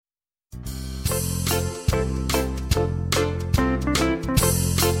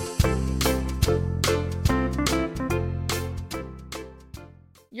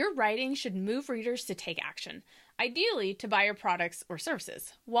Your writing should move readers to take action, ideally to buy your products or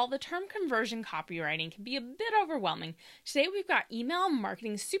services. While the term conversion copywriting can be a bit overwhelming, today we've got email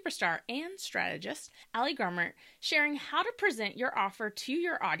marketing superstar and strategist Allea Grummert sharing how to present your offer to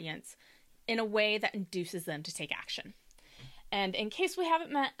your audience in a way that induces them to take action. And in case we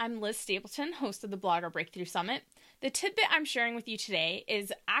haven't met, I'm Liz Stapleton, host of the Blogger Breakthrough Summit. The tidbit I'm sharing with you today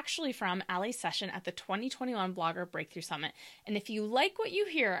is actually from Allea's session at the 2021 Blogger Breakthrough Summit. And if you like what you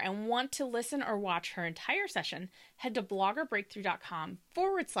hear and want to listen or watch her entire session, head to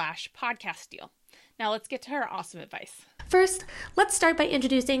bloggerbreakthrough.com/podcast deal. Now let's get to her awesome advice. First, let's start by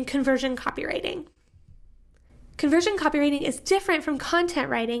introducing conversion copywriting. Conversion copywriting is different from content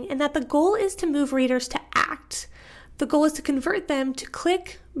writing in that the goal is to move readers to act. The goal is to convert them to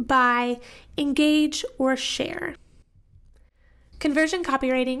click, buy, engage, or share. Conversion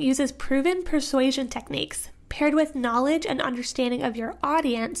copywriting uses proven persuasion techniques paired with knowledge and understanding of your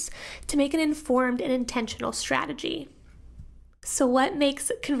audience to make an informed and intentional strategy. So what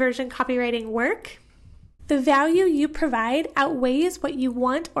makes conversion copywriting work? The value you provide outweighs what you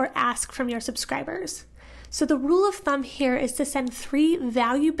want or ask from your subscribers. So the rule of thumb here is to send 3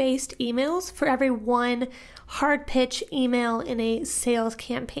 value-based emails for every 1 hard pitch email in a sales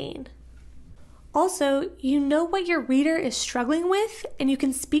campaign. Also, you know what your reader is struggling with, and you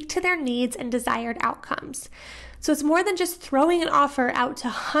can speak to their needs and desired outcomes. So it's more than just throwing an offer out to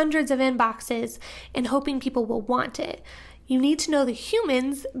hundreds of inboxes and hoping people will want it. You need to know the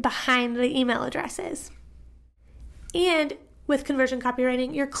humans behind the email addresses. And with conversion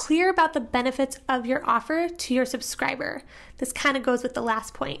copywriting, you're clear about the benefits of your offer to your subscriber. This kind of goes with the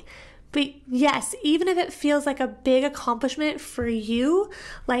last point. But yes, even if it feels like a big accomplishment for you,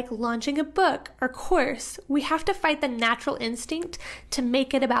 like launching a book or course, we have to fight the natural instinct to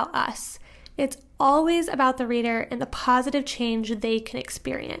make it about us. It's always about the reader and the positive change they can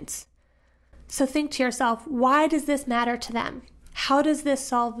experience. So think to yourself, why does this matter to them? How does this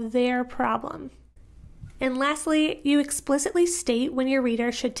solve their problem? And lastly, you explicitly state when your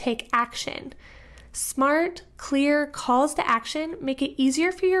reader should take action. Smart, clear calls to action make it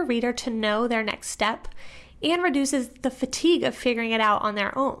easier for your reader to know their next step and reduces the fatigue of figuring it out on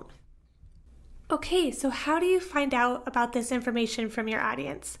their own. Okay, so how do you find out about this information from your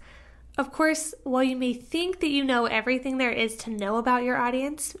audience? Of course, while you may think that you know everything there is to know about your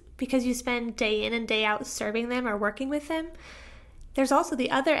audience because you spend day in and day out serving them or working with them, there's also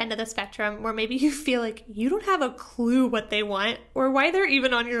the other end of the spectrum where maybe you feel like you don't have a clue what they want or why they're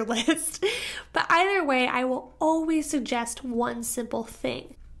even on your list. But either way, I will always suggest one simple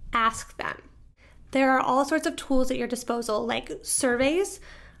thing. Ask them. There are all sorts of tools at your disposal, like surveys.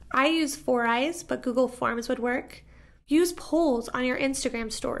 I use 4eyes, but Google Forms would work. Use polls on your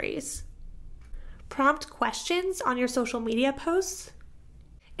Instagram stories. Prompt questions on your social media posts.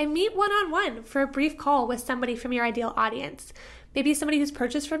 And meet one-on-one for a brief call with somebody from your ideal audience. Maybe somebody who's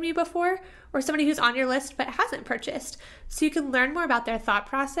purchased from you before, or somebody who's on your list but hasn't purchased, so you can learn more about their thought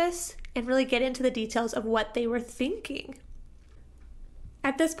process and really get into the details of what they were thinking.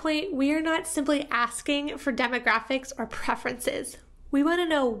 At this point, we are not simply asking for demographics or preferences. We want to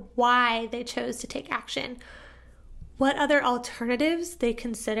know why they chose to take action, what other alternatives they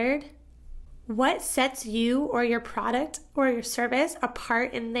considered, what sets you or your product or your service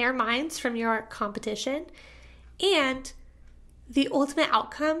apart in their minds from your competition, and the ultimate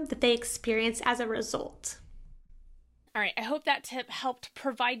outcome that they experience as a result. All right, I hope that tip helped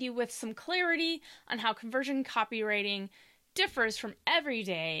provide you with some clarity on how conversion copywriting differs from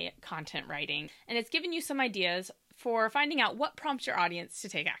everyday content writing, and it's given you some ideas for finding out what prompts your audience to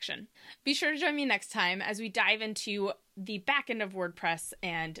take action. Be sure to join me next time as we dive into the back end of WordPress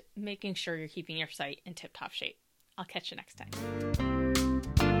and making sure you're keeping your site in tip-top shape. I'll catch you next time.